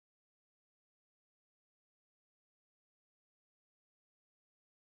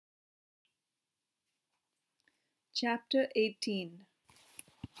Chapter 18.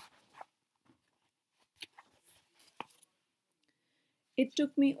 It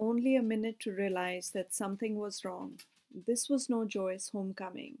took me only a minute to realize that something was wrong. This was no joyous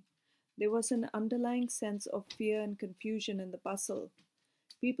homecoming. There was an underlying sense of fear and confusion in the bustle.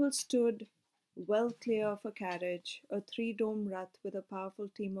 People stood well clear of a carriage, a three-dome rath with a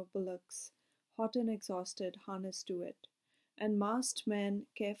powerful team of bullocks, hot and exhausted, harnessed to it, and masked men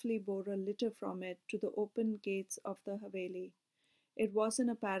carefully bore a litter from it to the open gates of the Haveli. It wasn't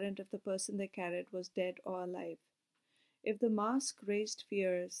apparent if the person they carried was dead or alive. If the mask raised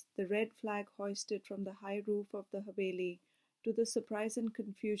fears, the red flag hoisted from the high roof of the Haveli, to the surprise and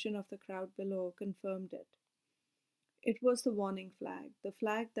confusion of the crowd below, confirmed it. It was the warning flag, the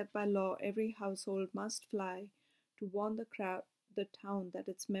flag that by law every household must fly to warn the town that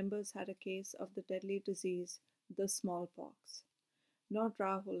its members had a case of the deadly disease, the smallpox. Not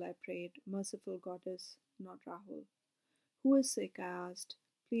Rahul, I prayed, merciful goddess, not Rahul. Who is sick? I asked.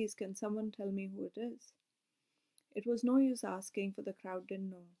 Please, can someone tell me who it is? It was no use asking, for the crowd didn't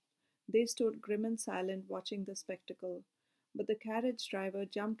know. They stood grim and silent, watching the spectacle. But the carriage driver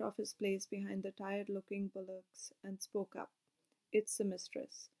jumped off his place behind the tired-looking bullocks and spoke up. It's the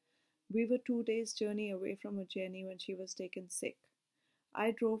mistress. We were 2 days' journey away from Ujjaini when she was taken sick.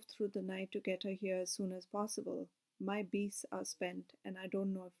 I drove through the night to get her here as soon as possible. My beasts are spent, and I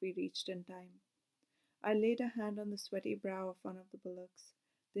don't know if we reached in time. I laid a hand on the sweaty brow of one of the bullocks.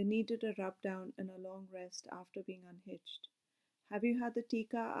 They needed a rub down and a long rest after being unhitched. Have you had the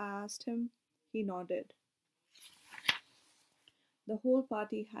tika? I asked him. He nodded. The whole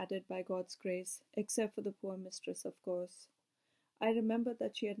party had it by God's grace, except for the poor mistress, of course. I remembered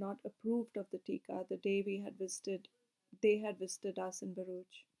that she had not approved of the tika the day they had visited us in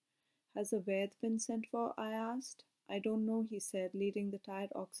Baruch. Has a Ved been sent for? I asked. I don't know, he said, leading the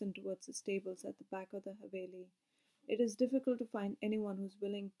tired oxen towards the stables at the back of the Haveli. It is difficult to find anyone who's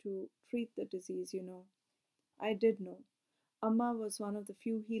willing to treat the disease, you know. I did know. Amma was one of the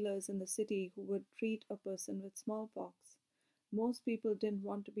few healers in the city who would treat a person with smallpox. Most people didn't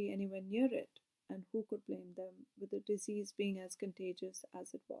want to be anywhere near it, and who could blame them, with the disease being as contagious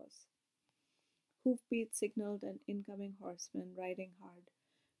as it was? Hoofbeats signaled an incoming horseman riding hard.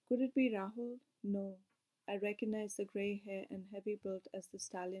 Could it be Rahul? No. I recognized the grey hair and heavy build as the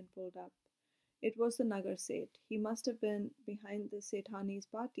stallion pulled up. It was the Nagar Seth. He must have been behind the Sethani's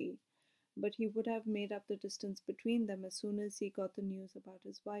party, but he would have made up the distance between them as soon as he got the news about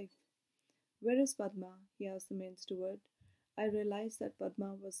his wife. Where is Padma? He asked the main steward. I realized that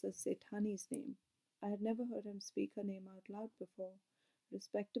Padma was the Sethani's name. I had never heard him speak her name out loud before.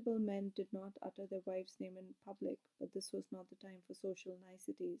 Respectable men did not utter their wife's name in public, but this was not the time for social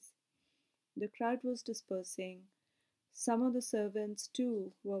niceties. The crowd was dispersing. Some of the servants,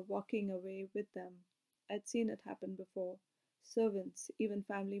 too, were walking away with them. I'd seen it happen before. Servants, even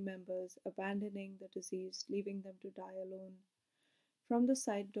family members, abandoning the deceased, leaving them to die alone. From the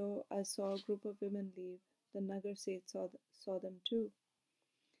side door, I saw a group of women leave. The Nagar Seth saw them too.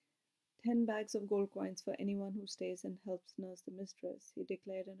 10 bags of gold coins for anyone who stays and helps nurse the mistress, he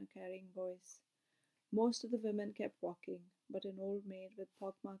declared in a carrying voice. Most of the women kept walking, but an old maid with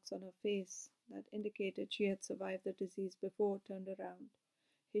pockmarks on her face that indicated she had survived the disease before turned around.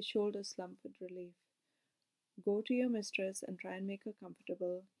 His shoulders slumped with relief. Go to your mistress and try and make her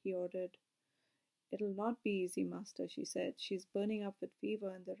comfortable, he ordered. It'll not be easy, master, she said. She's burning up with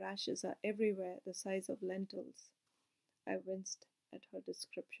fever and the rashes are everywhere, the size of lentils. I winced at her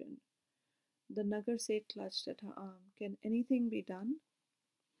description. The Nagar Seth clutched at her arm. Can anything be done?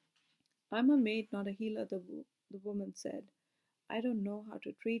 I'm a maid, not a healer, the woman said. I don't know how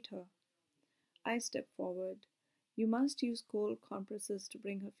to treat her. I stepped forward. You must use cold compresses to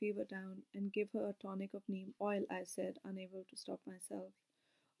bring her fever down and give her a tonic of neem oil, I said, unable to stop myself.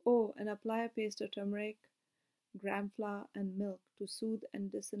 Oh, and apply a paste of turmeric, gram flour, and milk to soothe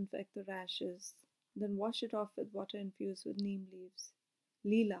and disinfect the rashes. Then wash it off with water infused with neem leaves.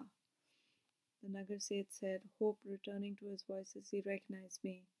 Leela, the Nagar Seth said, hope returning to his voice as he recognized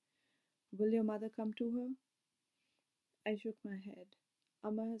me. Will your mother come to her? I shook my head.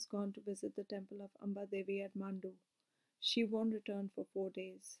 Amma has gone to visit the temple of Amba Devi at Mandu. She won't return for 4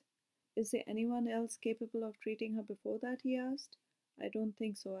 days. Is there anyone else capable of treating her before that? He asked. I don't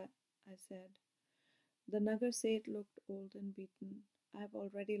think so, I said. The Nagar Seth looked old and beaten. I have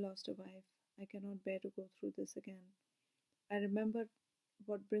already lost a wife. I cannot bear to go through this again. I remembered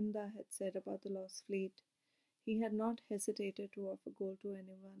what Brinda had said about the lost fleet. He had not hesitated to offer gold to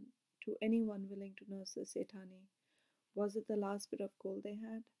anyone willing to nurse the Sethani. Was it the last bit of gold they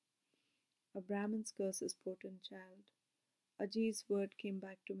had? A Brahmin's curse is potent, child. Ajit's word came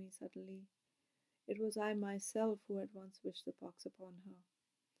back to me suddenly. It was I myself who had once wished the pox upon her.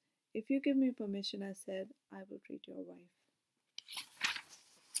 If you give me permission, I said, I will treat your wife.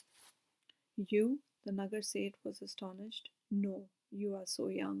 You? The Nagar Seth was astonished. No, you are so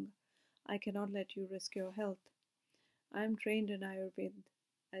young. I cannot let you risk your health. I am trained in Ayurveda,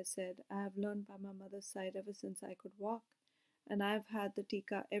 I said. I have learned by my mother's side ever since I could walk, and I have had the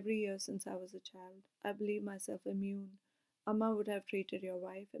tika every year since I was a child. I believe myself immune. Amma would have treated your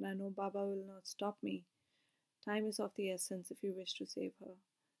wife, and I know Baba will not stop me. Time is of the essence if you wish to save her.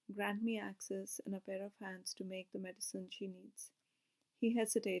 Grant me access and a pair of hands to make the medicine she needs. He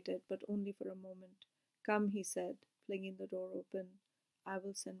hesitated, but only for a moment. Come, he said, flinging the door open. I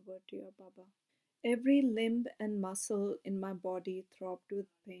will send word to your Baba. Every limb and muscle in my body throbbed with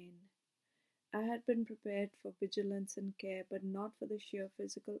pain. I had been prepared for vigilance and care, but not for the sheer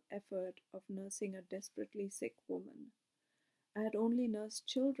physical effort of nursing a desperately sick woman. I had only nursed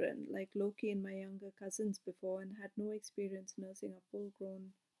children, like Loki and my younger cousins before, and had no experience nursing a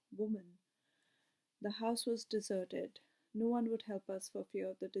full-grown woman. The house was deserted. No one would help us for fear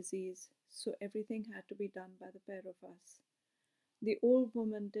of the disease, so everything had to be done by the pair of us. The old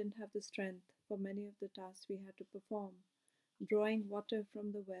woman didn't have the strength for many of the tasks we had to perform: drawing water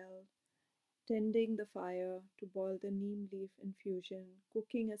from the well, tending the fire to boil the neem leaf infusion,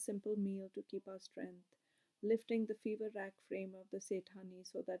 cooking a simple meal to keep our strength, lifting the fever rack frame of the Sethani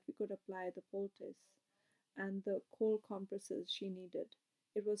so that we could apply the poultice and the cold compresses she needed.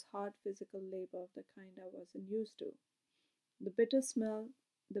 It was hard physical labor of the kind I wasn't used to. The bitter smell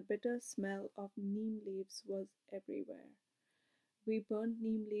the bitter smell of neem leaves was everywhere. We burned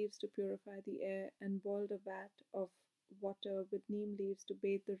neem leaves to purify the air and boiled a vat of water with neem leaves to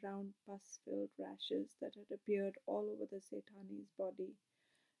bathe the round pus-filled rashes that had appeared all over the Sethani's body.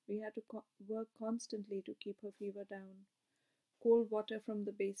 We had to work constantly to keep her fever down. Cold water from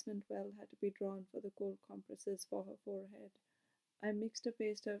the basement well had to be drawn for the cold compresses for her forehead. I mixed a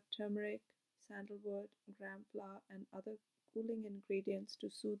paste of turmeric, sandalwood, gram flour, and other cooling ingredients to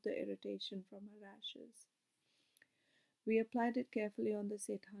soothe the irritation from her rashes. We applied it carefully on the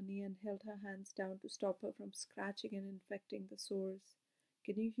Sethani and held her hands down to stop her from scratching and infecting the sores.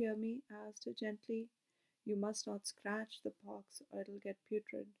 Can you hear me? I asked her gently. You must not scratch the pox or it'll get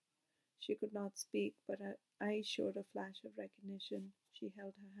putrid. She could not speak, but her eyes showed a flash of recognition. She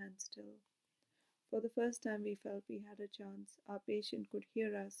held her hand still. For the first time we felt we had a chance. Our patient could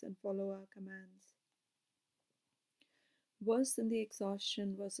hear us and follow our commands. Worse than the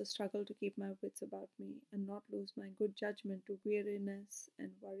exhaustion was the struggle to keep my wits about me and not lose my good judgment to weariness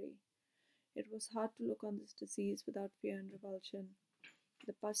and worry. It was hard to look on this disease without fear and revulsion.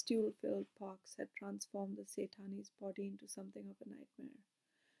 The pustule-filled pox had transformed the Sethani's body into something of a nightmare.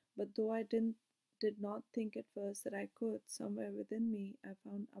 But though I did not think at first that I could, somewhere within me I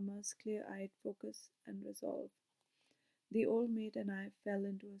found Amma's clear-eyed focus and resolve. The old maid and I fell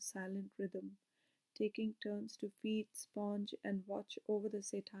into a silent rhythm, taking turns to feed, sponge, and watch over the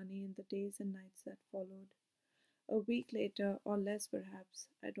Sethani in the days and nights that followed. A week later, or less perhaps,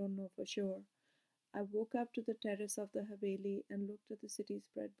 I don't know for sure, I woke up to the terrace of the Haveli and looked at the city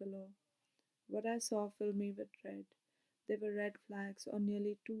spread below. What I saw filled me with dread. There were red flags on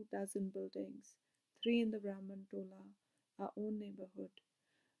nearly 24 buildings, 3 in the Brahman Tola, our own neighborhood.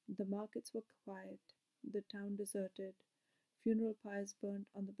 The markets were quiet, the town deserted, funeral pyres burnt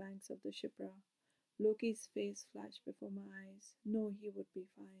on the banks of the Shipra. Loki's face flashed before my eyes. No, he would be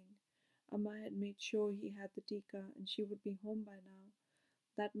fine. Amma had made sure he had the tika and she would be home by now.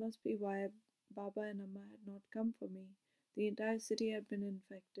 That must be why Baba and Amma had not come for me. The entire city had been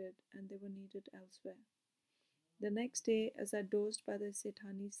infected and they were needed elsewhere. The next day, as I dozed by the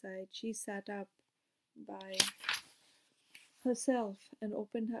Sethani's side, she sat up by herself and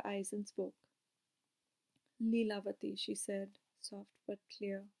opened her eyes and spoke. Leelavati, she said, soft but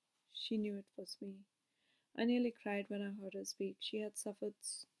clear. She knew it was me. I nearly cried when I heard her speak. She had suffered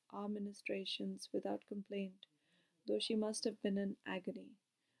our ministrations without complaint, though she must have been in agony.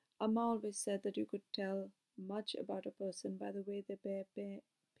 Amma always said that you could tell much about a person by the way they bear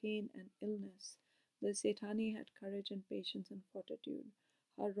pain and illness. The Sethani had courage and patience and fortitude.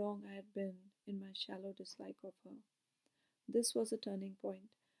 How wrong I had been in my shallow dislike of her. This was a turning point.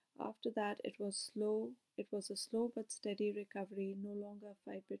 After that, it was a slow but steady recovery, no longer a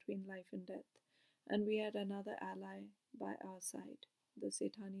fight between life and death. And we had another ally by our side, the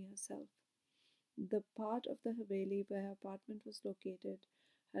Sethani herself. The part of the Haveli where her apartment was located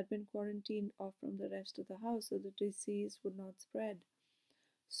had been quarantined off from the rest of the house so the disease would not spread.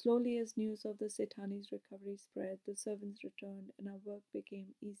 Slowly, as news of the Sethani's recovery spread, the servants returned and our work became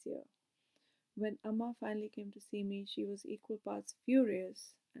easier. When Amma finally came to see me, she was equal parts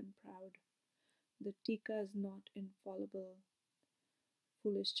furious and proud. The tika is not infallible,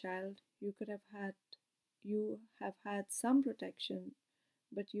 foolish child. You have had some protection,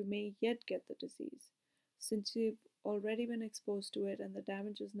 but you may yet get the disease. Since you've already been exposed to it and the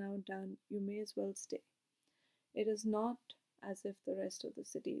damage is now done, you may as well stay. It is not as if the rest of the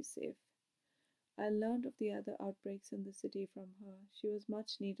city is safe. I learned of the other outbreaks in the city from her. She was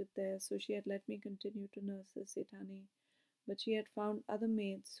much needed there, so she had let me continue to nurse the Setani. But she had found other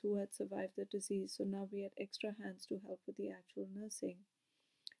maids who had survived the disease, so now we had extra hands to help with the actual nursing.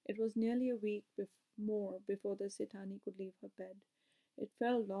 It was nearly a week more before the Setani could leave her bed. It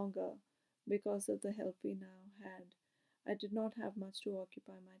felt longer because of the help we now had. I did not have much to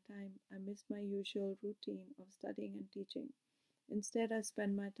occupy my time. I missed my usual routine of studying and teaching. Instead, I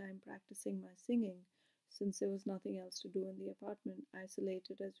spent my time practicing my singing, since there was nothing else to do in the apartment,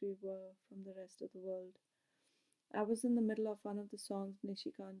 isolated as we were from the rest of the world. I was in the middle of one of the songs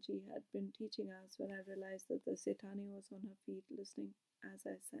Nishikanji had been teaching us when I realized that the Setani was on her feet listening as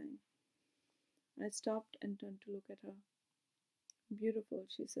I sang. I stopped and turned to look at her. Beautiful,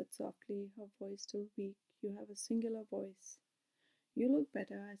 she said softly, her voice still weak. You have a singular voice. You look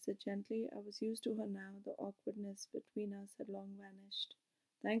better, I said gently. I was used to her now. The awkwardness between us had long vanished.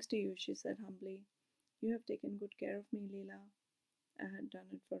 Thanks to you, she said humbly. You have taken good care of me, Leela. I had done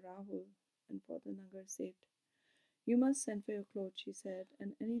it for Rahul and for the Nagar Seth. You must send for your clothes, she said,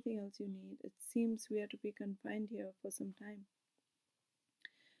 and anything else you need. It seems we are to be confined here for some time.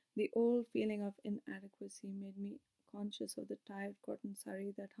 The old feeling of inadequacy made me conscious of the tired cotton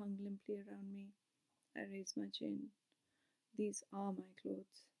sari that hung limply around me. I raised my chin. These are my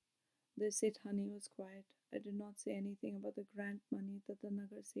clothes. The Sethani was quiet. I did not say anything about the grant money that the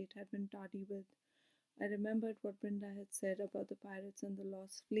Nagar Seth had been tardy with. I remembered what Brinda had said about the pirates and the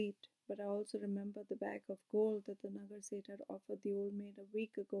lost fleet, but I also remembered the bag of gold that the Nagar Seth had offered the old maid a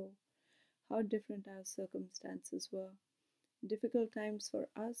week ago. How different our circumstances were. Difficult times for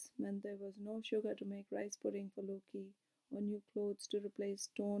us meant there was no sugar to make rice pudding for Loki, or new clothes to replace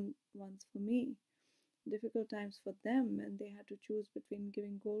torn ones for me. Difficult times for them meant they had to choose between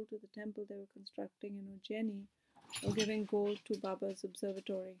giving gold to the temple they were constructing in Ujjaini or giving gold to Baba's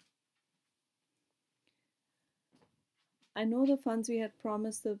observatory. I know the funds we had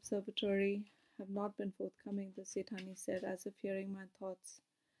promised the observatory have not been forthcoming, the Sethani said, as if hearing my thoughts.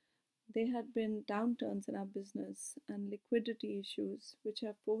 There had been downturns in our business and liquidity issues which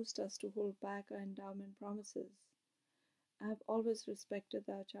have forced us to hold back our endowment promises. I have always respected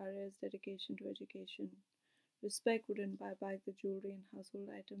the Acharya's dedication to education. Respect wouldn't buy back the jewelry and household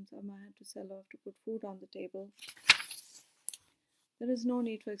items Amma had to sell off to put food on the table. There is no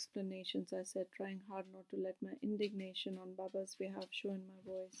need for explanations, I said, trying hard not to let my indignation on Baba's behalf show in my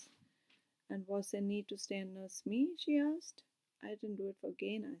voice. And was there need to stay and nurse me? She asked. I didn't do it for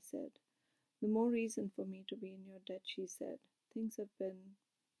gain, I said. The more reason for me to be in your debt, she said. Things have been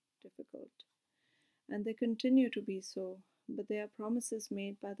difficult. And they continue to be so, but there are promises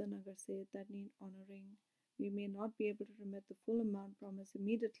made by the Nagar Seth that need honoring. We may not be able to remit the full amount promised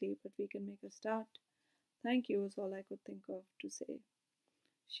immediately, but we can make a start. Thank you was all I could think of to say.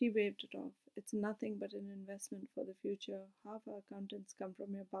 She waved it off. It's nothing but an investment for the future. Half our accountants come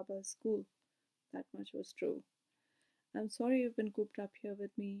from your Baba's school. That much was true. I'm sorry you've been cooped up here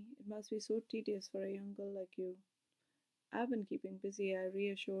with me. It must be so tedious for a young girl like you. I've been keeping busy, I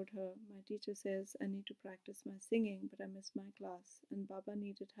reassured her. My teacher says I need to practice my singing, but I missed my class, and Baba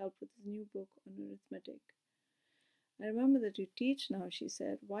needed help with his new book on arithmetic. I remember that you teach now, she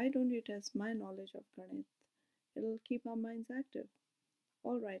said. Why don't you test my knowledge of Ganit? It'll keep our minds active.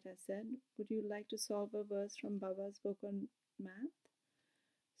 All right, I said. Would you like to solve a verse from Baba's book on math?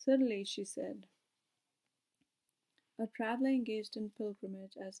 Certainly, she said. A traveller engaged in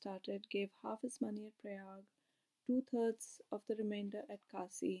pilgrimage, I started, gave half his money at Prayag, 2/3 of the remainder at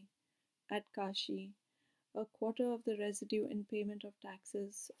Kashi, a quarter of the residue in payment of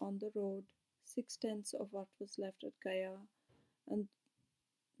taxes on the road, 6/10 of what was left at Gaya, and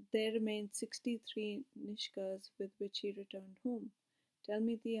there remained 63 nishkas with which he returned home. Tell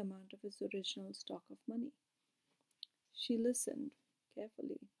me the amount of his original stock of money. She listened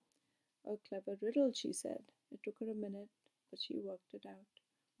carefully. A clever riddle, she said. It took her a minute, but she worked it out.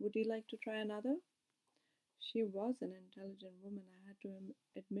 Would you like to try another? She was an intelligent woman, I had to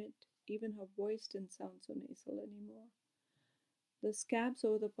admit. Even her voice didn't sound so nasal anymore. The scabs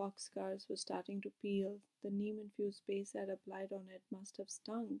over the pox scars were starting to peel. The neem-infused paste I'd applied on it must have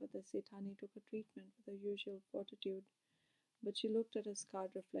stung, but the Setani took her treatment with her usual fortitude. But she looked at her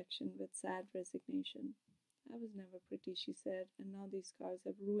scarred reflection with sad resignation. I was never pretty, she said, and now these scars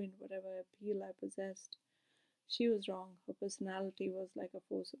have ruined whatever appeal I possessed. She was wrong. Her personality was like a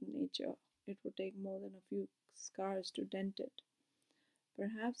force of nature. It would take more than a few scars to dent it.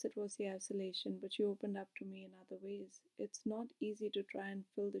 Perhaps it was the isolation, but she opened up to me in other ways. It's not easy to try and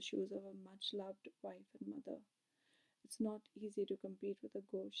fill the shoes of a much loved wife and mother. It's not easy to compete with a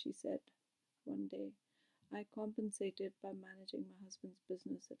ghost, she said one day. I compensated by managing my husband's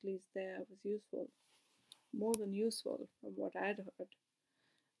business. At least there I was useful. More than useful, from what I'd heard.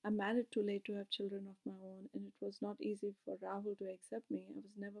 I married too late to have children of my own, and it was not easy for Rahul to accept me. I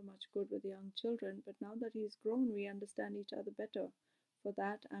was never much good with young children, but now that he's grown, we understand each other better. For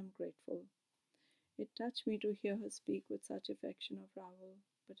that, I'm grateful. It touched me to hear her speak with such affection of Rahul,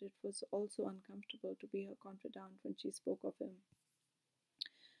 but it was also uncomfortable to be her confidant when she spoke of him.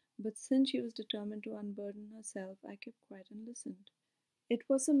 But since she was determined to unburden herself, I kept quiet and listened. It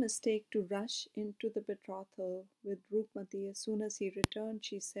was a mistake to rush into the betrothal with Rupmati as soon as he returned,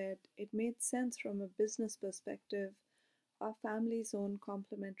 she said. It made sense from a business perspective, our family's own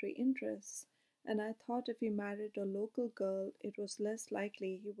complementary interests, and I thought if he married a local girl, it was less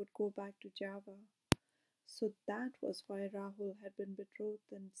likely he would go back to Java. So that was why Rahul had been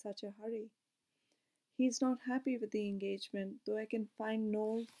betrothed in such a hurry. He's not happy with the engagement, though I can find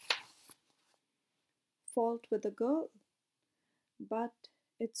no fault with the girl. But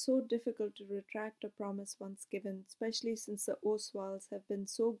it's so difficult to retract a promise once given, especially since the Oswalds have been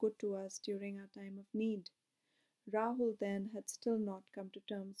so good to us during our time of need. Rahul then had still not come to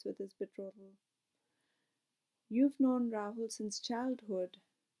terms with his betrothal. You've known Rahul since childhood,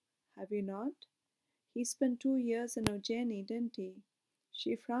 have you not? He spent 2 years in Ujjaini, didn't he?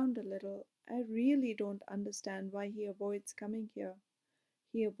 She frowned a little. I really don't understand why he avoids coming here.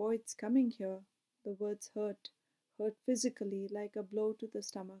 He avoids coming here. The words hurt physically like a blow to the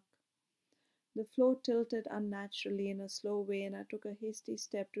stomach. The floor tilted unnaturally in a slow way, and I took a hasty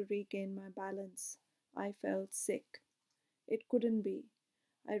step to regain my balance. I felt sick. It couldn't be.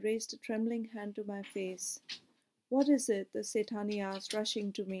 I raised a trembling hand to my face. What is it? The Sethani asked,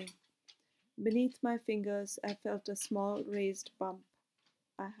 rushing to me. Beneath my fingers, I felt a small raised bump.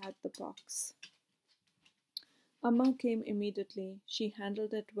 I had the pox. Amma came immediately. She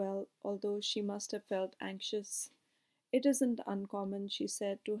handled it well, although she must have felt anxious. It isn't uncommon, she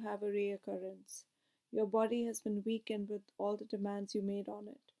said, to have a reoccurrence. Your body has been weakened with all the demands you made on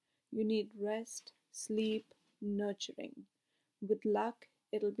it. You need rest, sleep, nurturing. With luck,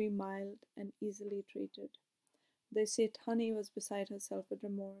 it'll be mild and easily treated. The Sethani was beside herself with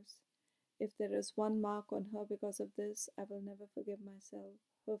remorse. If there is one mark on her because of this, I will never forgive myself.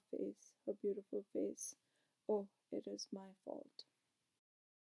 Her face, her beautiful face. Oh, it is my fault.